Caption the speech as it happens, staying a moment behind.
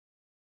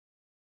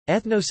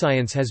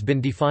Ethnoscience has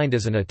been defined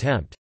as an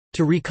attempt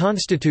to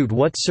reconstitute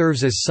what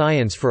serves as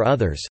science for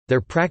others,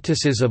 their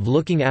practices of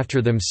looking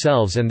after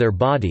themselves and their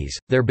bodies,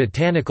 their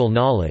botanical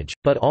knowledge,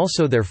 but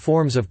also their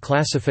forms of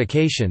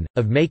classification,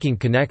 of making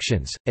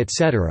connections,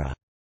 etc.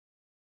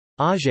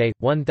 Auger,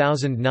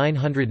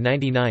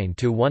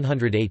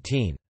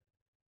 1999–118.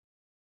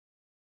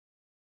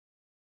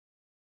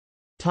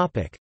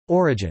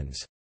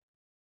 Origins.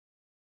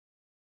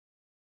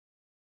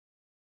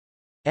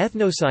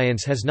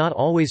 Ethnoscience has not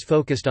always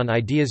focused on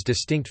ideas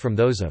distinct from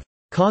those of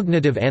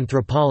cognitive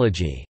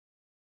anthropology,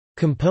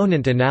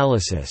 component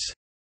analysis,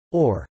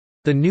 or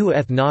the new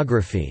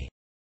ethnography.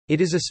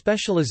 It is a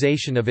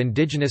specialization of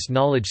indigenous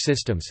knowledge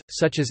systems,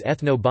 such as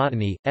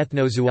ethnobotany,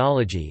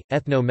 ethnozoology,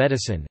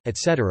 ethnomedicine,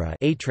 etc.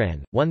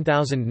 Atran,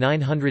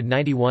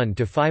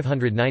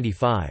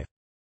 1991–595.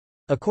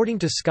 According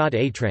to Scott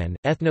Atran,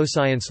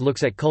 ethnoscience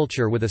looks at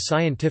culture with a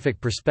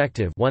scientific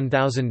perspective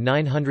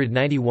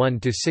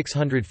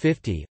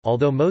 1991–650,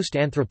 although most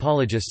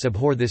anthropologists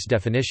abhor this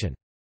definition.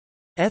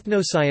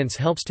 Ethnoscience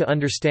helps to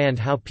understand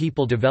how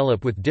people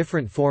develop with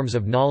different forms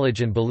of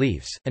knowledge and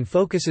beliefs, and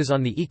focuses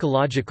on the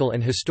ecological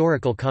and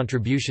historical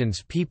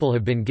contributions people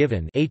have been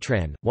given.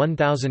 Atran,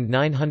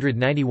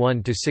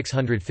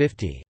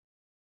 1991–650.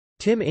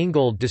 Tim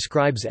Ingold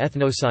describes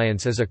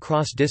ethnoscience as a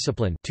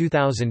cross-discipline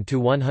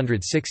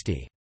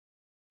 2000–160.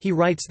 He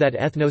writes that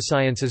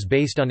ethnoscience is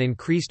based on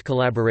increased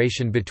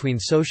collaboration between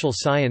social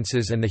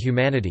sciences and the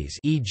humanities,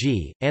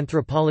 e.g.,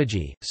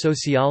 anthropology,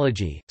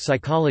 sociology,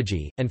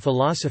 psychology, and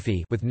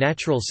philosophy, with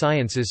natural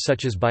sciences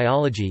such as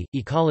biology,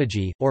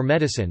 ecology, or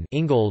medicine.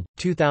 Ingold,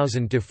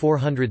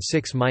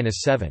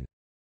 2000–406–7.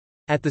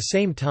 At the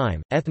same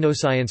time,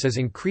 ethnoscience is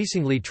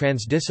increasingly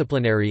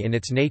transdisciplinary in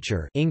its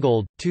nature.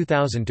 Ingold,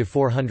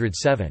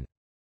 2000–407.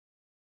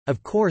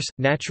 Of course,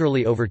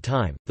 naturally over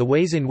time, the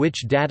ways in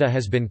which data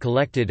has been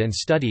collected and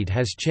studied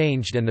has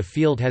changed and the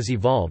field has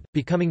evolved,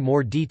 becoming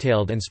more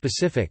detailed and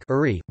specific.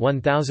 Uri,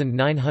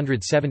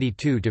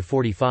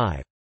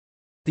 1972–45.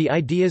 The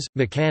ideas,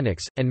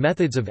 mechanics, and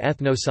methods of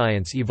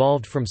ethnoscience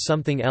evolved from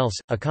something else,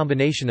 a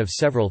combination of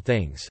several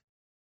things.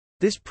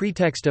 This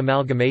pretext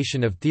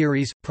amalgamation of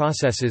theories,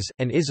 processes,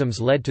 and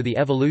isms led to the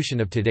evolution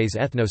of today's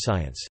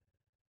ethnoscience.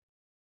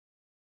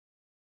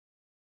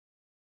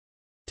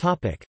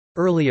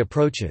 Early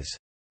approaches.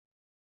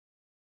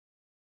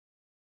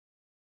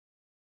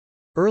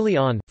 Early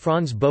on,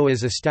 Franz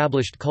Boas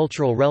established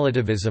cultural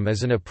relativism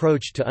as an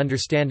approach to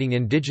understanding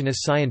indigenous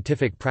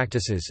scientific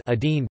practices.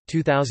 Adin,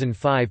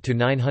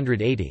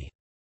 2005–980.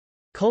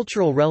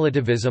 Cultural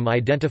relativism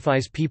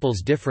identifies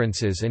people's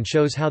differences and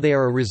shows how they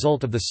are a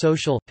result of the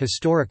social,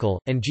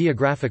 historical, and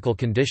geographical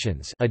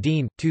conditions.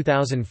 Adin,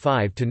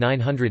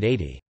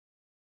 2005–980.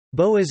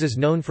 Boas is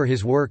known for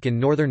his work in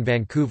northern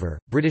Vancouver,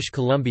 British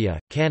Columbia,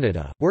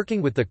 Canada, working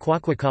with the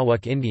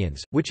Kwakwaka'wakw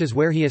Indians, which is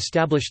where he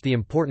established the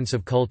importance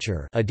of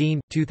culture.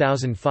 Adin,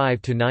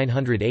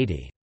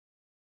 2005–980.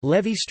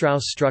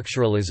 Levi-Strauss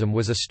structuralism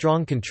was a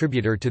strong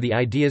contributor to the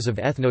ideas of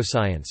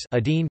ethnoscience.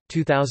 Adin,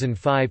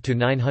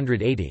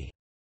 2005–980.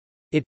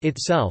 It,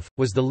 itself,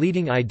 was the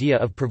leading idea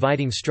of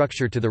providing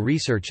structure to the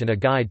research and a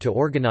guide to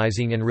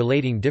organizing and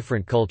relating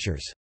different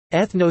cultures.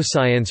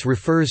 Ethnoscience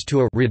refers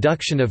to a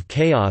reduction of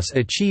chaos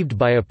achieved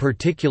by a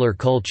particular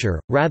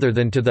culture, rather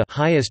than to the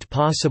highest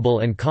possible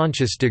and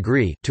conscious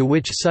degree to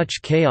which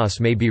such chaos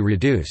may be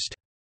reduced.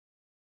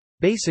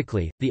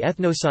 Basically, the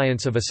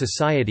ethnoscience of a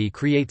society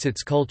creates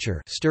its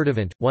culture.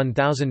 Sturtevant,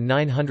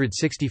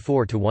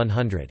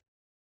 1964–100.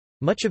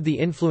 Much of the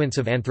influence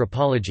of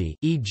anthropology,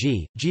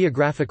 e.g.,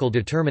 geographical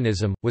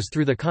determinism, was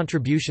through the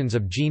contributions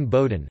of Jean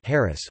Bodin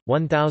Harris,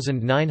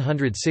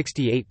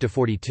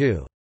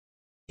 1968–42.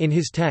 In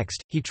his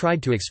text, he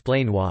tried to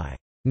explain why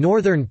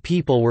Northern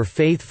people were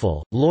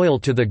faithful, loyal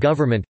to the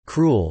government,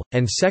 cruel,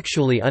 and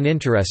sexually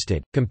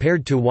uninterested,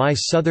 compared to why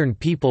Southern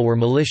people were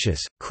malicious,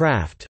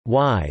 craft,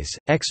 wise,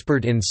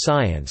 expert in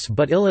science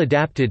but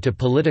ill-adapted to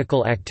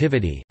political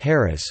activity.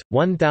 Harris,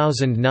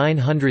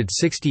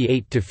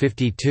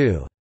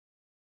 1968–52.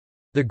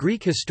 The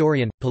Greek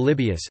historian,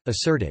 Polybius,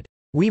 asserted,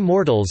 "We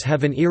mortals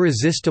have an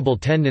irresistible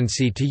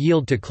tendency to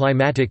yield to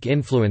climatic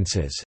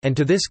influences, and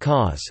to this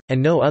cause,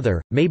 and no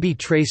other, may be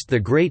traced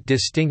the great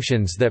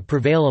distinctions that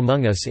prevail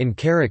among us in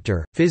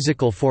character,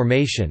 physical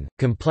formation,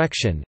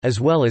 complexion, as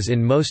well as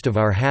in most of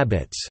our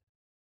habits."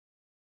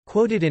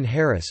 Quoted in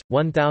Harris,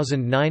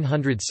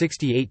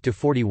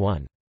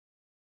 1968–41.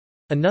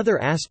 Another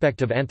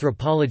aspect of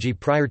anthropology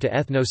prior to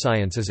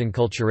ethnoscience is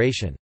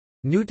enculturation.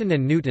 Newton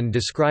and Newton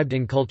described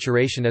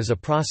enculturation as a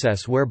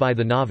process whereby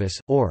the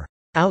novice, or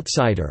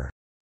outsider,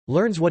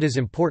 learns what is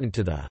important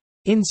to the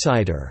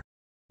insider.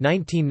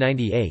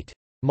 1998.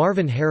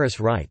 Marvin Harris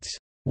writes,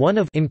 "One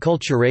of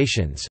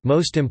enculturation's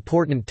most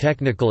important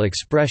technical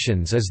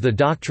expressions is the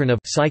doctrine of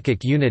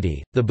psychic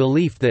unity, the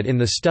belief that in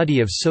the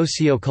study of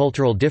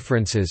socio-cultural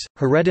differences,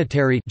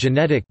 hereditary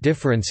genetic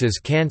differences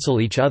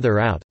cancel each other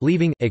out,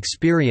 leaving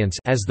experience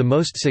as the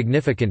most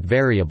significant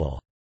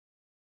variable."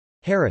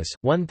 Harris,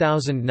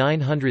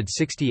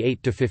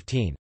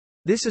 1968–15.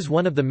 This is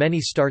one of the many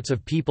starts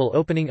of people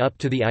opening up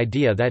to the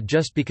idea that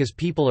just because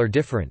people are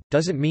different,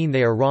 doesn't mean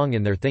they are wrong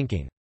in their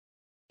thinking.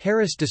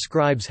 Harris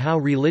describes how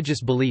religious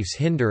beliefs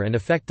hinder and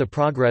affect the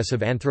progress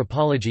of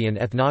anthropology and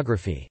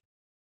ethnography.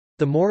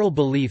 The moral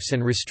beliefs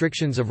and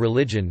restrictions of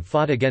religion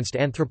fought against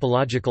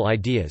anthropological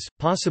ideas,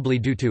 possibly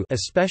due to,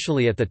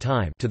 especially at the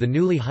time, to the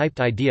newly hyped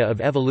idea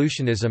of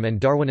evolutionism and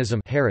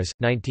Darwinism. Harris,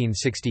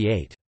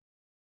 1968.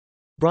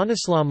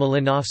 Bronislaw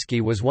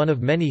Malinowski was one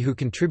of many who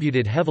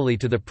contributed heavily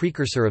to the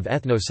precursor of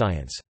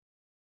ethnoscience.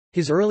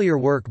 His earlier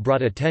work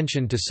brought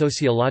attention to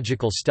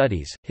sociological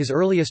studies. His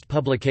earliest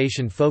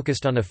publication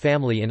focused on a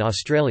family in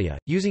Australia,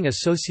 using a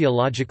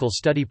sociological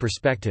study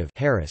perspective.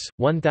 Harris,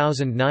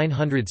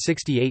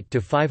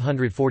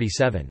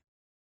 1968–547.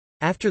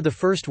 After the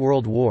First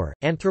World War,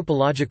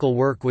 anthropological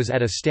work was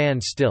at a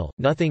standstill,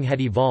 nothing had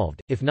evolved,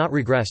 if not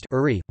regressed.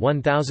 Uri,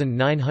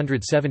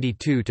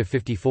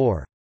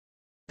 1972–54.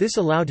 This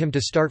allowed him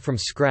to start from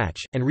scratch,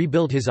 and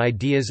rebuild his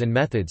ideas and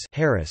methods.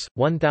 Harris,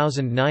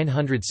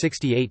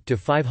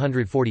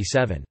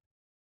 1968–547.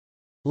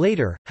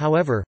 Later,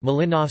 however,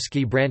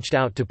 Malinowski branched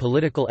out to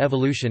political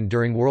evolution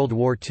during World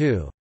War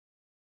II.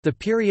 The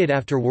period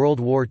after World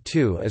War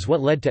II is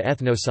what led to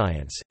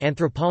ethnoscience.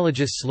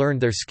 Anthropologists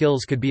learned their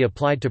skills could be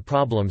applied to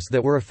problems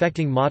that were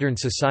affecting modern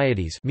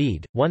societies.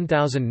 Mead,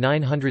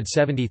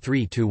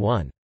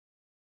 1973–1.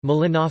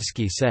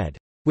 Malinowski said,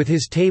 "With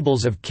his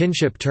tables of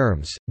kinship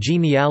terms,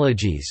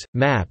 genealogies,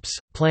 maps,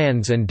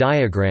 plans and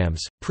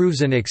diagrams,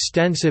 proves an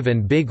extensive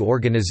and big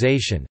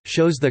organization,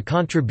 shows the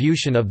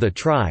contribution of the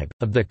tribe,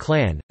 of the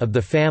clan, of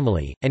the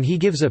family, and he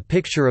gives a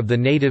picture of the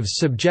natives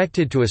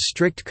subjected to a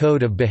strict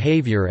code of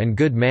behavior and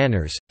good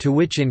manners, to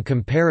which in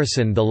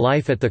comparison the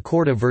life at the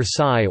court of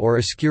Versailles or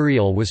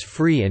Escurial was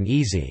free and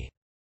easy."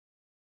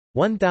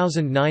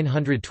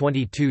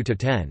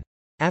 1922–10.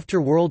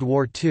 After World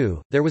War II,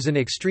 there was an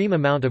extreme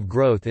amount of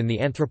growth in the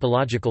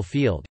anthropological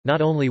field,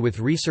 not only with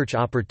research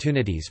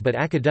opportunities but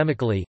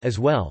academically, as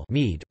well.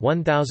 Mead,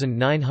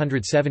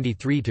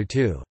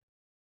 1973–2.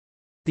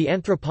 The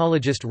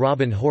anthropologist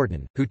Robin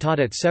Horton, who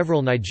taught at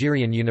several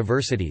Nigerian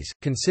universities,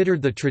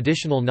 considered the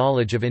traditional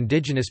knowledge of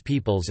indigenous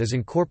peoples as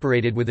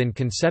incorporated within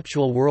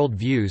conceptual world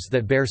views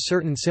that bear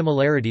certain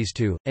similarities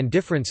to, and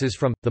differences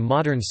from, the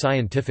modern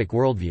scientific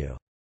worldview.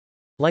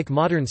 Like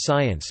modern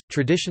science,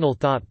 traditional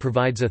thought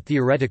provides a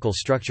theoretical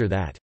structure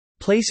that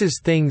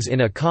places things in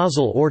a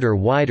causal order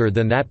wider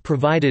than that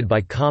provided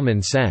by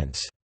common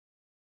sense.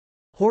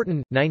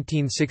 Horton,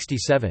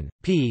 1967,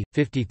 p.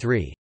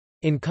 53.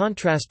 In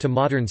contrast to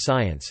modern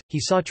science, he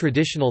saw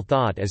traditional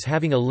thought as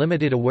having a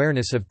limited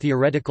awareness of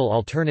theoretical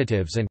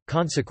alternatives and,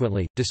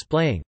 consequently,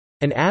 displaying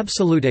an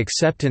absolute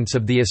acceptance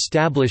of the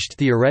established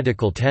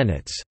theoretical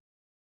tenets.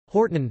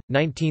 Horton,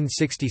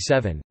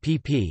 1967,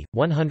 pp.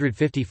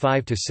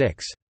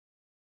 155–6.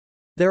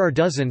 There are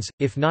dozens,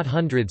 if not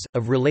hundreds,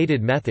 of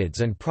related methods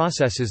and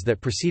processes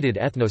that preceded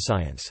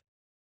ethnoscience.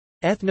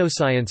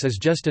 Ethnoscience is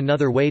just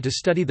another way to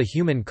study the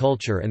human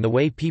culture and the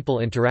way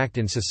people interact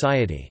in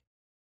society.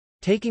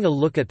 Taking a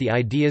look at the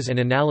ideas and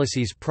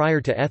analyses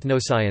prior to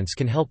ethnoscience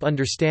can help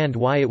understand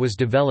why it was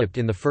developed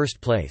in the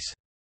first place.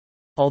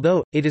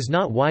 Although, it is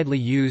not widely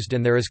used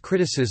and there is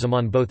criticism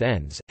on both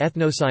ends,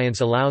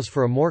 ethnoscience allows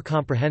for a more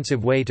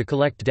comprehensive way to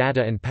collect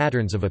data and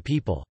patterns of a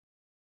people.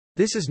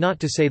 This is not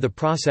to say the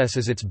process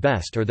is its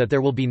best or that there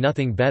will be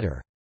nothing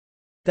better.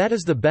 That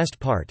is the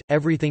best part,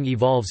 everything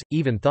evolves,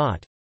 even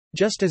thought.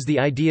 Just as the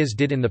ideas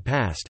did in the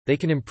past, they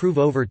can improve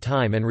over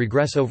time and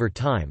regress over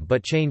time,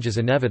 but change is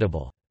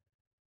inevitable.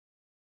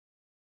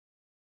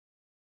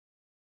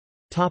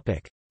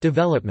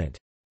 Development.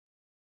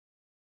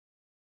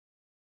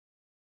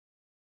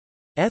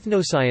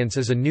 Ethnoscience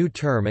is a new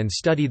term and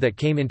study that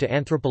came into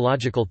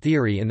anthropological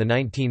theory in the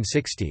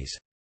 1960s.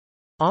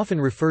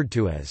 Often referred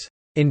to as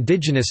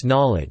indigenous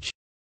knowledge,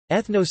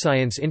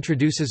 ethnoscience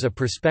introduces a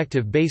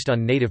perspective based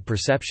on native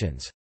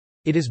perceptions.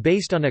 It is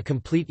based on a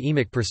complete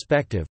emic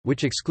perspective,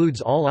 which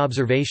excludes all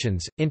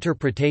observations,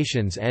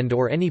 interpretations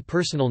and/or any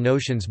personal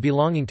notions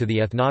belonging to the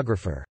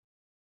ethnographer.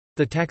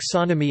 The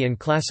taxonomy and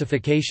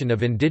classification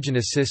of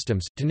indigenous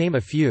systems, to name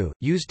a few,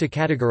 used to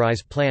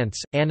categorize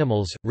plants,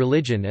 animals,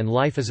 religion and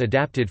life is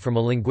adapted from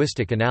a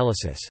linguistic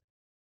analysis.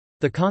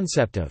 The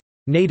concept of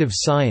native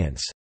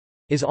science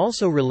is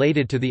also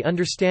related to the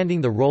understanding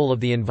the role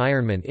of the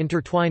environment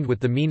intertwined with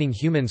the meaning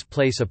humans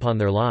place upon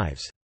their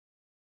lives.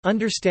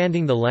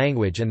 Understanding the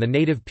language and the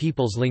native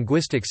people's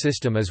linguistic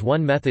system is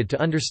one method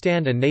to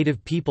understand a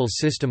native people's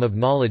system of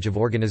knowledge of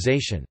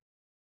organization.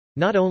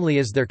 Not only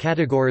is there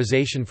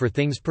categorization for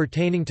things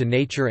pertaining to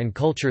nature and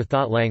culture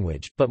thought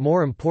language, but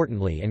more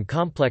importantly and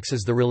complex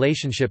is the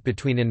relationship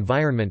between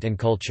environment and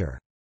culture.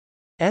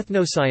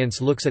 Ethnoscience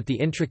looks at the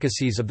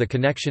intricacies of the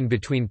connection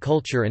between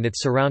culture and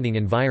its surrounding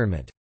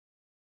environment.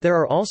 There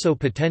are also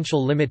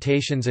potential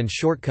limitations and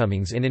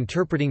shortcomings in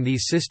interpreting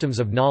these systems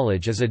of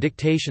knowledge as a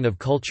dictation of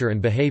culture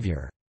and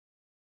behavior.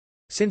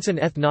 Since an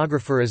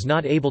ethnographer is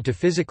not able to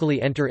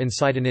physically enter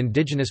inside an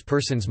indigenous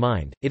person's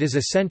mind, it is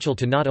essential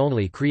to not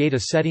only create a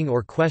setting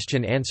or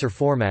question-answer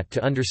format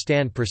to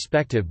understand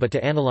perspective but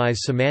to analyze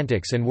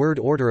semantics and word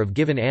order of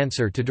given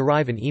answer to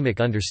derive an emic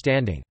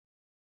understanding.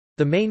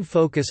 The main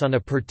focus on a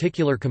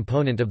particular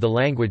component of the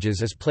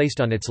languages is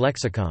placed on its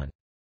lexicon.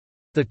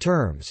 The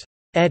terms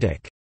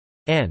etic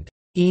and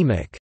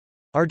emic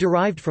are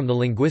derived from the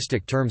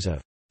linguistic terms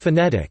of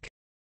phonetic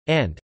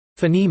and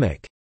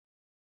phonemic.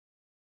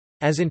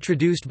 As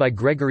introduced by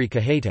Gregory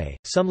Cajete,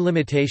 some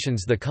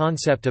limitations the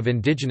concept of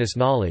indigenous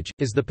knowledge,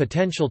 is the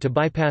potential to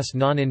bypass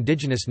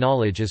non-indigenous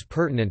knowledge as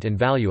pertinent and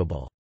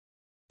valuable.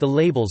 The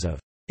labels of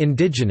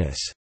indigenous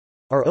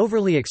are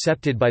overly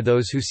accepted by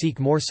those who seek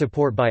more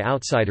support by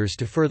outsiders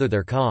to further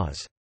their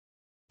cause.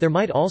 There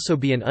might also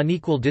be an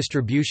unequal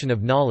distribution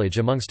of knowledge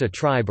amongst a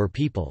tribe or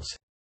peoples.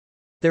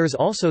 There is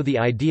also the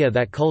idea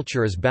that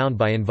culture is bound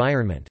by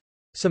environment.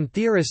 Some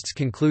theorists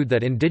conclude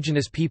that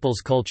indigenous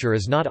peoples' culture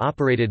is not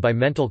operated by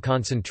mental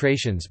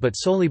concentrations but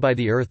solely by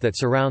the earth that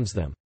surrounds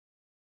them.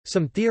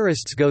 Some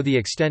theorists go the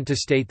extent to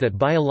state that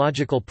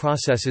biological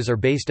processes are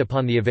based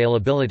upon the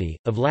availability,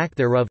 of lack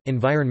thereof,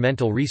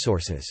 environmental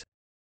resources.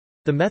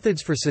 The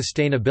methods for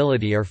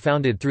sustainability are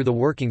founded through the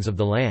workings of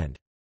the land.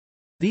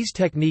 These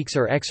techniques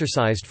are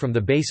exercised from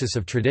the basis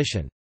of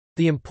tradition.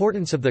 The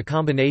importance of the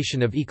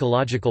combination of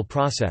ecological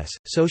process,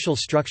 social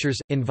structures,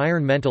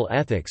 environmental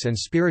ethics and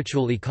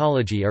spiritual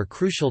ecology are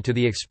crucial to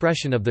the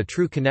expression of the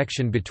true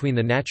connection between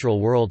the natural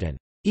world and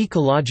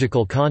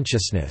ecological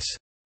consciousness.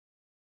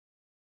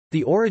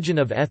 The origin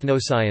of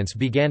ethnoscience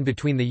began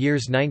between the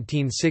years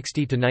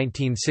 1960 to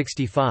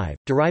 1965,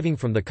 deriving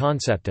from the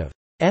concept of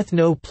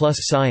ethno plus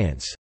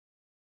science.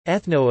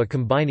 Ethno, a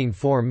combining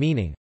form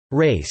meaning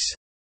race,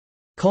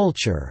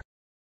 culture,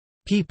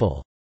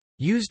 people,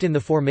 used in the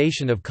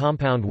formation of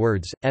compound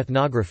words,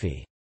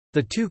 ethnography.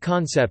 The two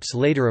concepts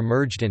later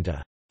emerged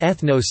into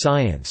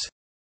ethnoscience.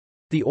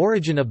 The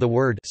origin of the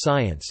word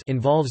science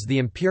involves the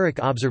empiric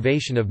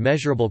observation of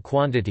measurable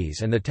quantities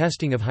and the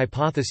testing of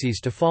hypotheses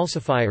to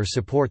falsify or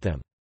support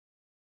them.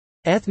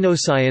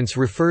 Ethnoscience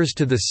refers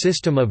to the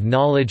system of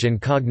knowledge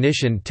and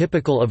cognition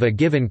typical of a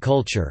given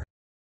culture.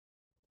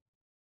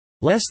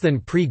 Less than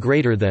pre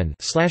greater than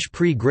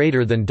pre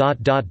greater than ...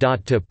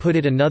 To put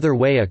it another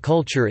way, a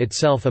culture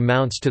itself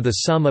amounts to the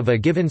sum of a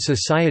given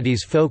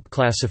society's folk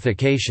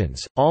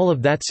classifications, all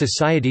of that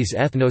society's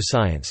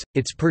ethnoscience,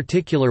 its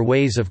particular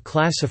ways of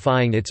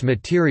classifying its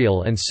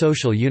material and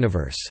social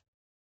universe.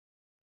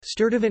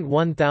 Sturtevant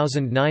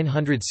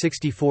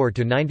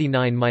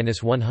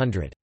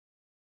 1964-99-100.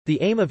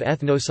 The aim of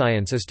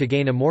ethnoscience is to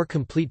gain a more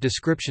complete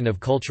description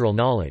of cultural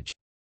knowledge.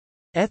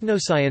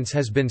 Ethnoscience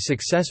has been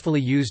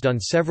successfully used on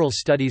several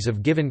studies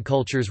of given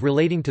cultures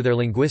relating to their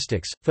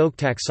linguistics, folk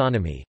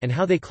taxonomy, and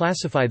how they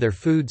classify their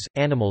foods,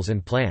 animals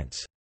and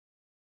plants.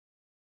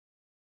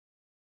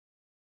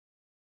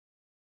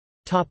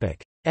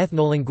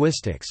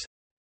 Ethnolinguistics.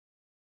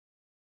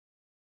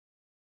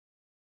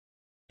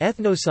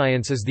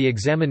 Ethnoscience is the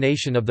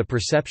examination of the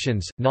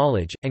perceptions,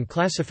 knowledge, and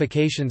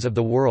classifications of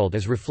the world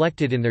as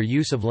reflected in their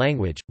use of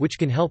language, which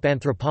can help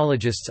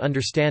anthropologists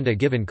understand a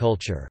given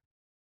culture.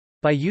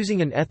 By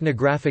using an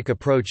ethnographic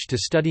approach to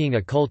studying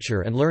a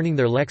culture and learning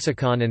their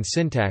lexicon and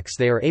syntax,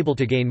 they are able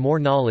to gain more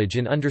knowledge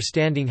in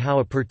understanding how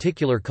a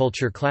particular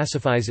culture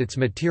classifies its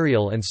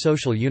material and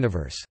social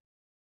universe.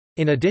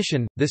 In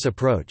addition, this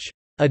approach,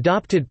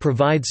 adopted,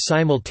 provides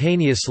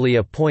simultaneously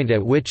a point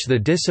at which the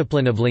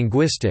discipline of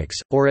linguistics,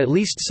 or at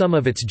least some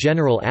of its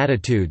general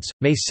attitudes,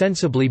 may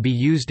sensibly be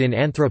used in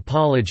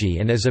anthropology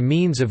and as a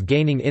means of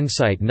gaining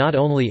insight not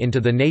only into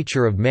the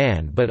nature of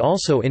man but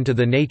also into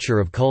the nature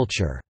of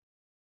culture.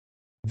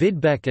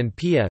 Vidbeck and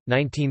Pia,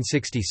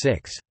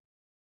 1966.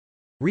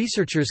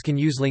 Researchers can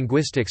use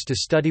linguistics to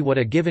study what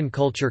a given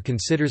culture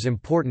considers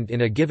important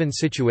in a given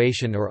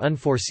situation or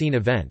unforeseen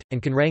event,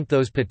 and can rank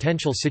those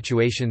potential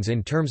situations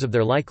in terms of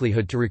their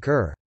likelihood to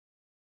recur.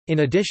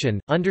 In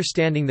addition,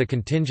 understanding the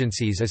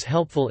contingencies is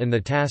helpful in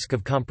the task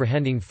of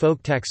comprehending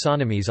folk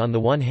taxonomies on the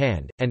one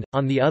hand, and,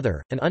 on the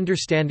other, an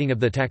understanding of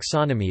the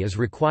taxonomy is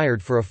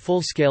required for a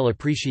full-scale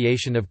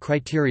appreciation of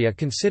criteria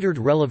considered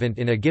relevant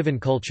in a given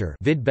culture.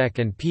 Vidbeck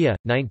and Pia,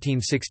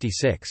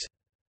 1966.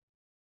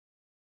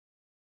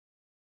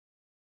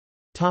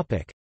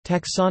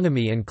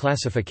 Taxonomy and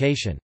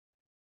classification.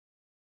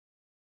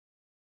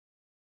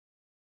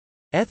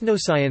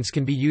 Ethnoscience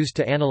can be used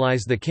to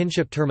analyze the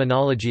kinship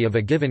terminology of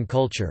a given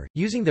culture,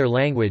 using their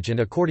language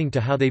and according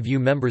to how they view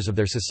members of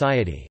their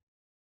society.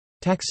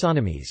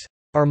 Taxonomies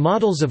are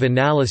models of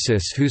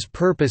analysis whose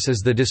purpose is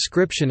the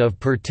description of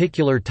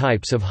particular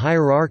types of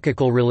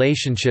hierarchical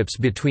relationships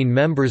between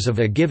members of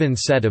a given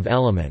set of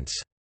elements.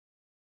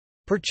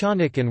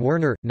 Perchanik and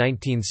Werner,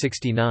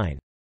 1969.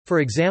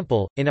 For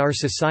example, in our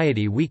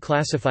society we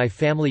classify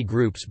family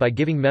groups by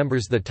giving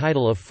members the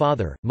title of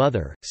father,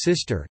 mother,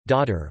 sister,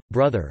 daughter,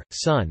 brother,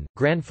 son,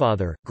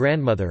 grandfather,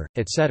 grandmother,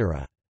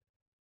 etc.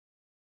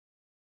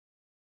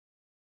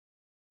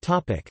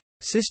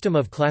 System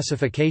of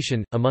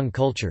classification, among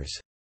cultures.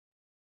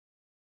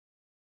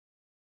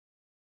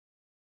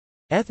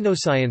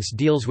 Ethnoscience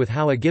deals with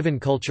how a given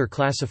culture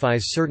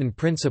classifies certain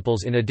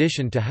principles in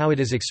addition to how it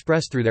is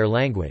expressed through their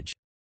language.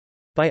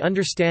 By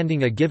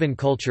understanding a given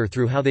culture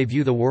through how they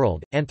view the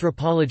world,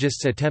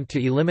 anthropologists attempt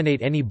to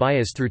eliminate any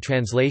bias through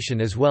translation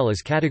as well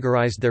as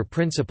categorize their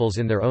principles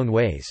in their own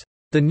ways.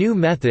 The new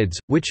methods,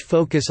 which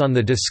focus on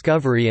the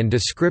discovery and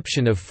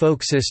description of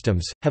folk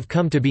systems, have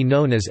come to be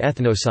known as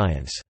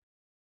ethnoscience.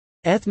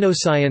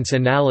 Ethnoscience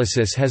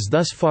analysis has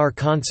thus far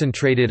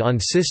concentrated on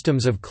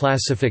systems of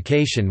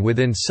classification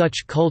within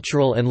such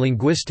cultural and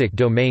linguistic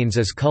domains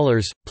as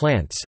colors,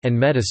 plants, and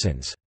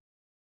medicines.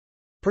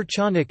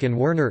 Perchanik and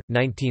Werner,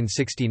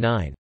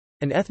 1969.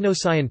 An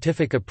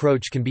ethnoscientific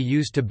approach can be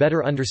used to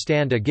better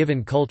understand a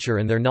given culture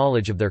and their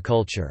knowledge of their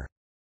culture.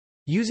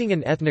 Using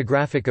an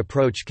ethnographic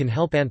approach can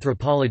help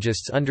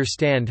anthropologists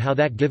understand how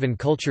that given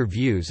culture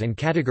views and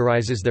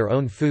categorizes their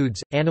own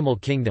foods, animal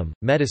kingdom,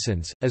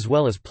 medicines, as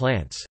well as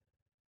plants.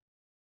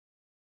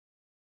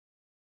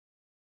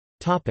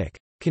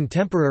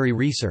 Contemporary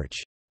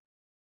research.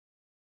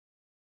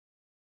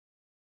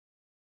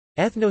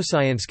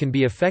 Ethnoscience can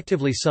be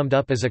effectively summed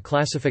up as a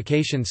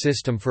classification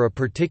system for a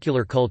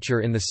particular culture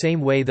in the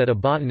same way that a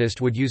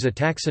botanist would use a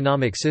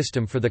taxonomic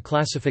system for the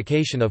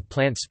classification of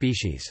plant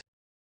species.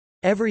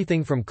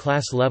 Everything from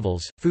class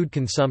levels, food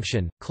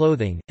consumption,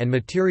 clothing, and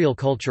material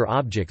culture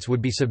objects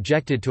would be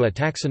subjected to a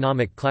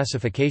taxonomic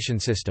classification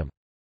system.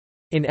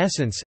 In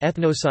essence,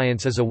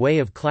 ethnoscience is a way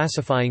of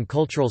classifying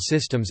cultural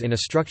systems in a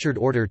structured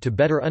order to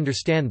better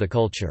understand the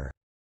culture.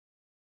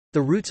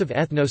 The roots of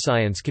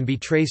ethnoscience can be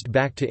traced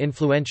back to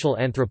influential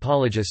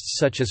anthropologists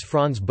such as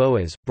Franz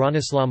Boas,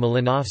 Bronislaw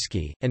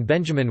Malinowski, and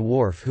Benjamin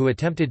Whorf, who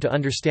attempted to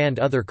understand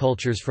other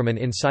cultures from an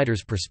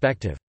insider's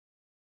perspective.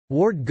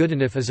 Ward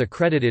Goodenough is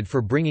accredited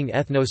for bringing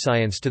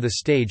ethnoscience to the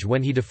stage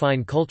when he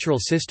defined cultural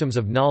systems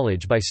of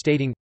knowledge by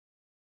stating,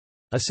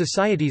 "A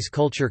society's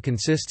culture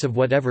consists of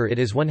whatever it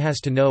is one has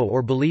to know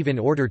or believe in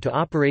order to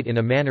operate in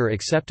a manner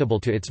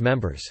acceptable to its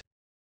members.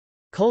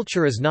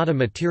 Culture is not a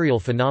material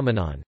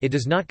phenomenon, it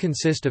does not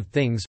consist of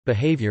things,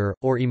 behavior,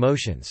 or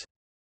emotions.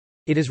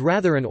 It is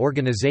rather an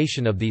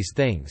organization of these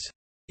things.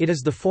 It is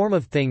the form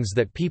of things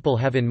that people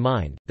have in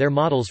mind, their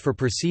models for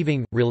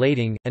perceiving,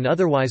 relating, and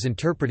otherwise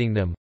interpreting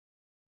them."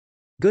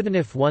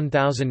 Goodenough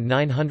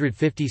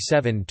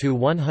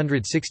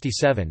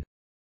 1957–167.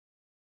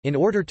 In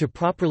order to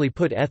properly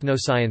put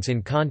ethnoscience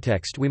in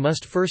context, we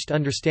must first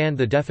understand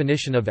the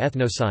definition of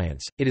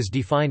ethnoscience. It is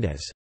defined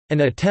as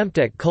an attempt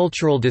at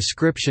cultural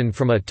description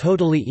from a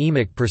totally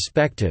emic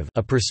perspective,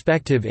 a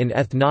perspective in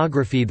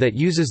ethnography that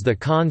uses the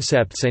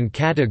concepts and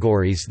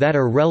categories that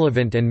are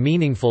relevant and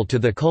meaningful to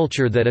the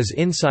culture that is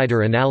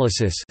insider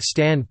analysis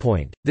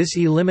standpoint, this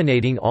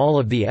eliminating all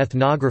of the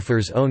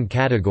ethnographer's own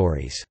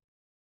categories.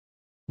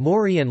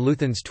 Maury and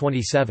Luthans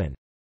 27.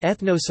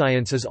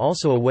 Ethnoscience is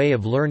also a way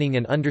of learning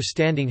and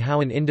understanding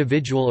how an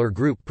individual or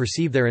group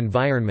perceive their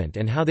environment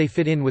and how they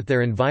fit in with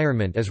their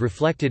environment as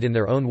reflected in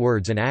their own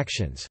words and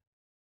actions.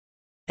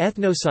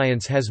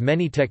 Ethnoscience has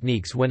many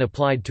techniques when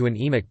applied to an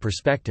emic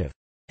perspective.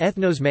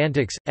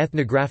 Ethnosemantics,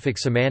 ethnographic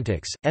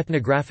semantics,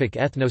 ethnographic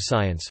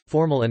ethnoscience,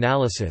 formal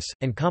analysis,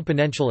 and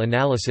componential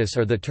analysis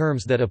are the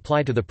terms that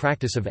apply to the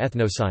practice of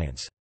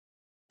ethnoscience.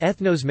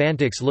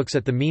 Ethnosemantics looks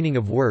at the meaning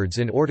of words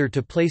in order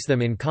to place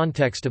them in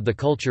context of the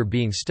culture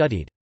being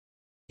studied.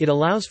 It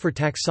allows for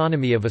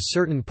taxonomy of a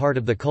certain part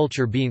of the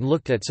culture being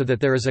looked at so that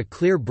there is a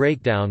clear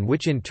breakdown,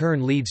 which in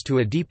turn leads to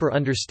a deeper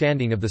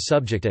understanding of the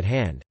subject at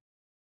hand.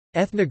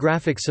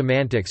 Ethnographic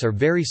semantics are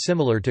very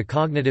similar to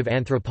cognitive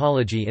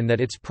anthropology in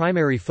that its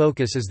primary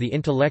focus is the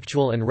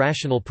intellectual and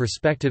rational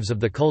perspectives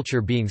of the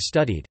culture being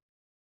studied.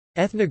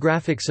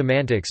 Ethnographic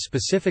semantics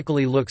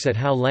specifically looks at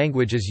how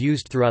language is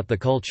used throughout the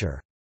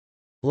culture.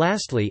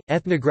 Lastly,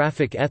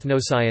 ethnographic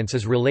ethnoscience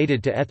is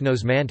related to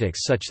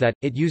ethnosemantics such that,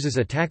 it uses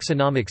a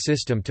taxonomic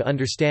system to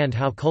understand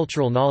how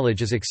cultural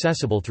knowledge is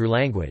accessible through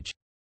language.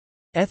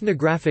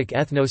 Ethnographic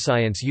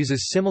ethnoscience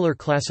uses similar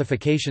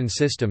classification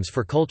systems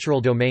for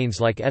cultural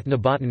domains like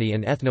ethnobotany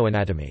and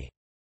ethnoanatomy.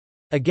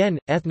 Again,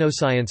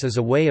 ethnoscience is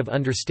a way of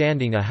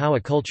understanding how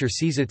a culture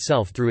sees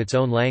itself through its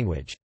own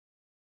language.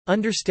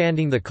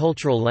 Understanding the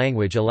cultural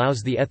language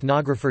allows the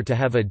ethnographer to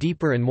have a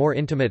deeper and more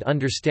intimate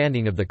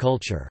understanding of the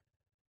culture.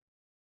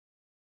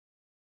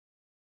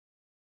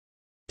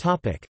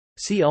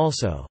 See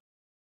also: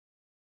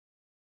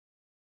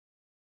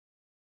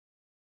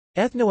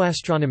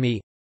 Ethnoastronomy,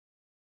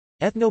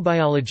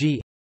 Ethnobiology,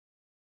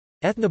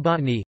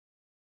 Ethnobotany,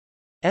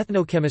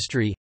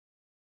 Ethnochemistry,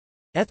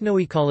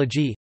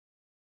 Ethnoecology,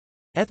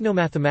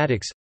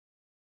 Ethnomathematics,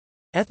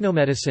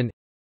 Ethnomedicine,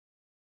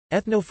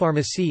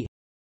 Ethnopharmacy,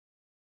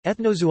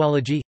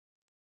 Ethnozoology,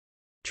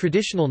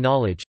 Traditional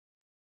knowledge,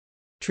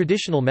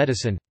 Traditional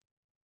medicine.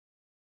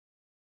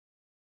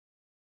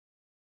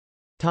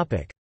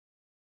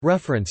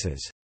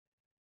 References.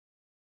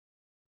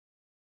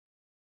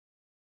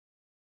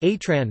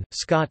 Atran,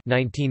 Scott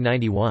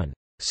 1991.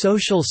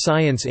 Social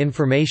Science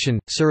Information,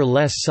 sur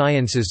les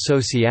sciences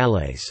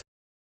sociales.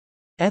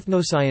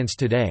 Ethnoscience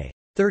Today.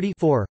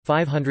 34,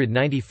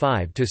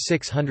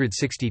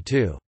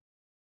 595–662.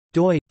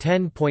 doi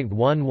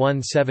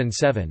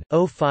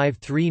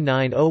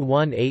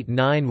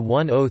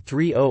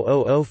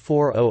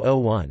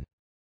 10.1177/05390189103000400001.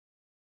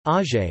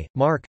 Auger,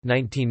 Mark,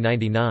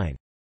 1999.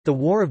 The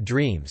War of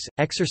Dreams,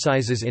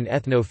 Exercises in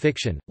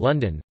Ethno-Fiction,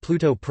 London,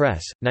 Pluto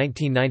Press,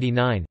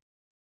 1999.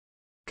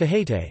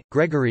 Cajete,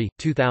 Gregory,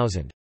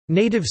 2000.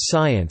 Native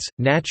Science,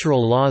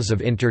 Natural Laws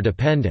of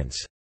Interdependence.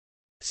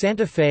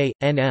 Santa Fe,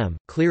 N.M.,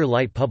 Clear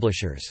Light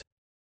Publishers.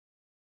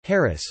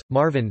 Harris,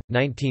 Marvin,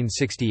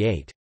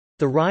 1968.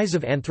 The Rise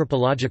of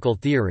Anthropological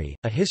Theory,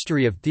 A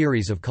History of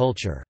Theories of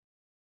Culture.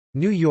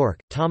 New York,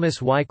 Thomas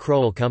Y.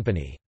 Crowell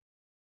Company.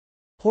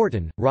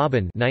 Horton,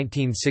 Robin,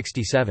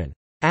 1967.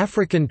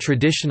 African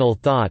Traditional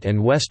Thought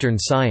and Western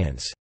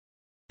Science.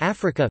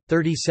 Africa,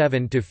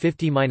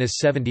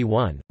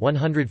 37-50-71,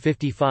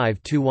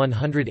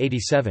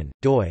 155-187,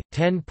 doi,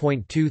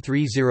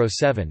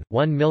 10.2307,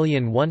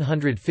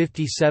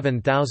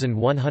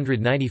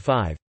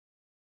 1157195.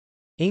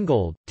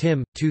 Ingold,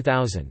 Tim,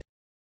 2000.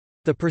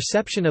 The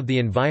Perception of the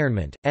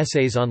Environment,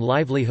 Essays on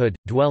Livelihood,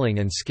 Dwelling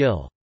and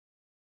Skill.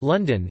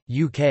 London,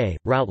 UK,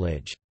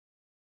 Routledge.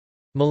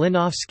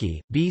 Malinowski,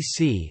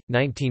 B.C.,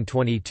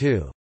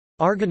 1922.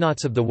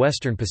 Argonauts of the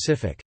Western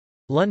Pacific.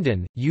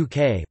 London,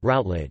 UK,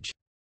 Routledge.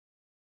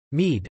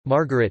 Mead,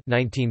 Margaret,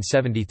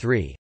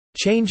 1973.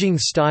 Changing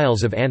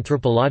Styles of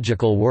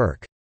Anthropological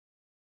Work.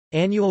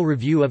 Annual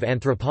Review of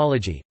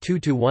Anthropology,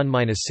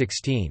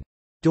 2-1-16.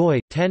 doi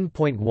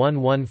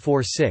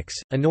 10.1146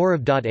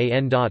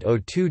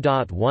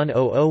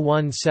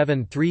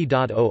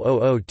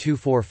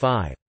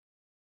 anorav.an.02.100173.0000245.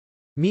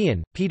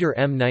 Meehan, Peter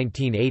M.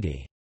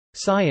 1980.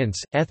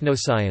 Science,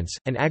 Ethnoscience,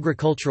 and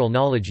Agricultural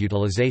Knowledge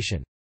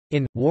Utilization.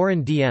 In,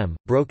 Warren D. M.,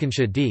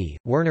 Brokenshire D.,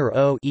 Werner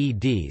O.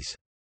 eds.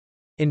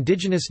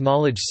 Indigenous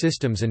Knowledge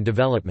Systems and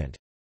Development.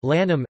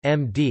 Lanham,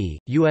 M.D.,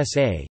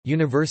 USA,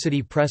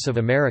 University Press of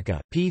America,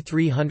 p.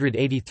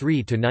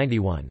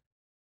 383-91.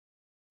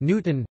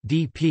 Newton,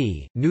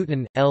 D.P.,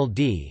 Newton,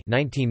 L.D.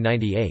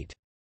 1998.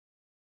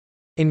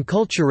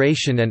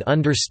 Enculturation and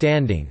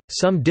Understanding,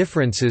 Some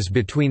Differences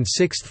Between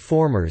Sixth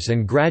Formers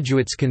and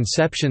Graduates'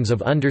 Conceptions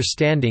of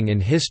Understanding in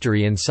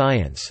History and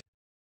Science.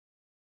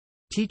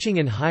 Teaching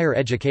in Higher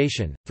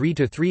Education,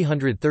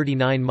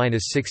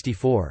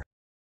 3-339-64.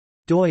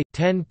 doi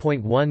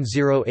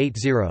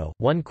 10.1080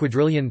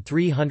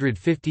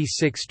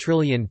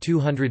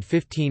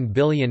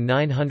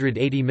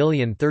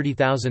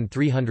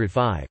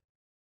 1,356,215,980,030,305.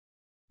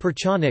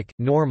 Perchanik,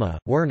 Norma,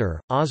 Werner,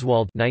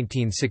 Oswald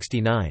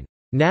 1969.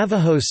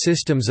 Navajo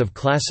Systems of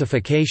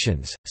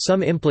Classifications,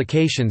 Some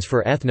Implications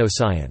for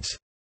Ethnoscience.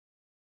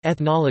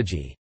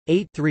 Ethnology.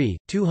 8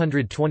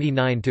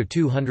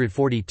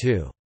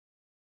 229-242.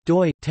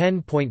 doi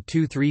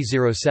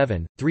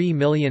 10.2307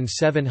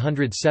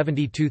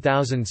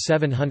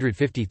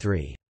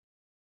 3,772,753.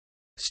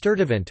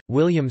 Sturtevant,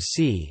 William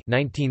C.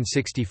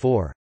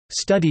 1964.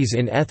 Studies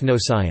in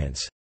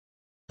Ethnoscience.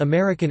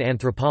 American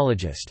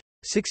Anthropologist.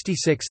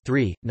 66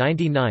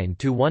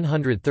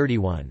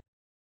 99-131.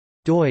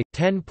 doi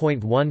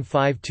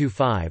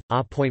 10.1525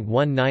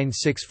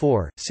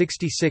 a.1964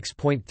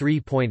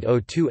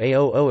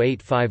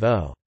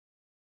 66.3.02a00850.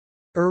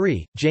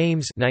 Urry,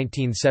 James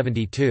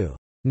 1972.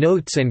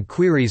 Notes and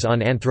Queries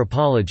on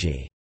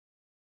Anthropology.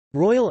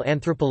 Royal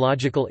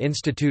Anthropological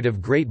Institute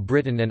of Great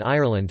Britain and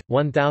Ireland,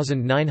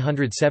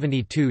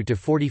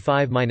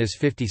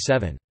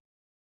 1972-45-57.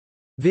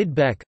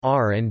 Vidbeck,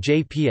 R. and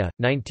J. Pia,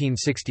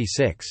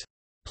 1966.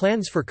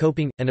 Plans for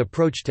Coping, An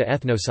Approach to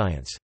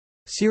Ethnoscience.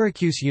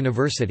 Syracuse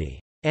University.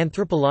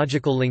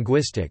 Anthropological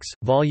Linguistics,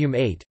 Volume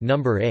 8,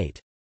 No. 8.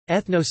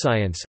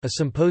 Ethnoscience, a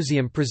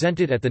symposium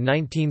presented at the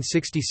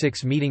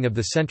 1966 meeting of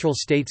the Central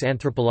States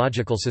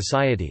Anthropological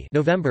Society,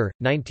 November,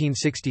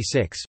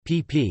 1966,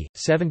 pp.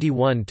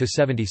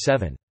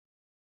 71-77.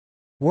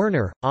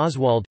 Werner,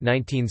 Oswald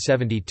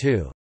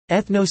 1972.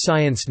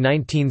 Ethnoscience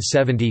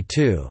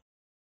 1972.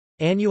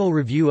 Annual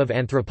Review of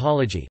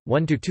Anthropology,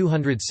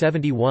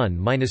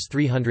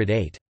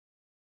 1-271-308.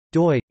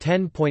 doi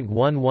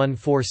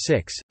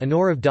 10.1146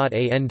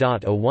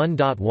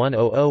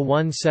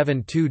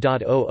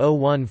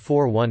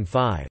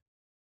 anorav.an.01.100172.0014115.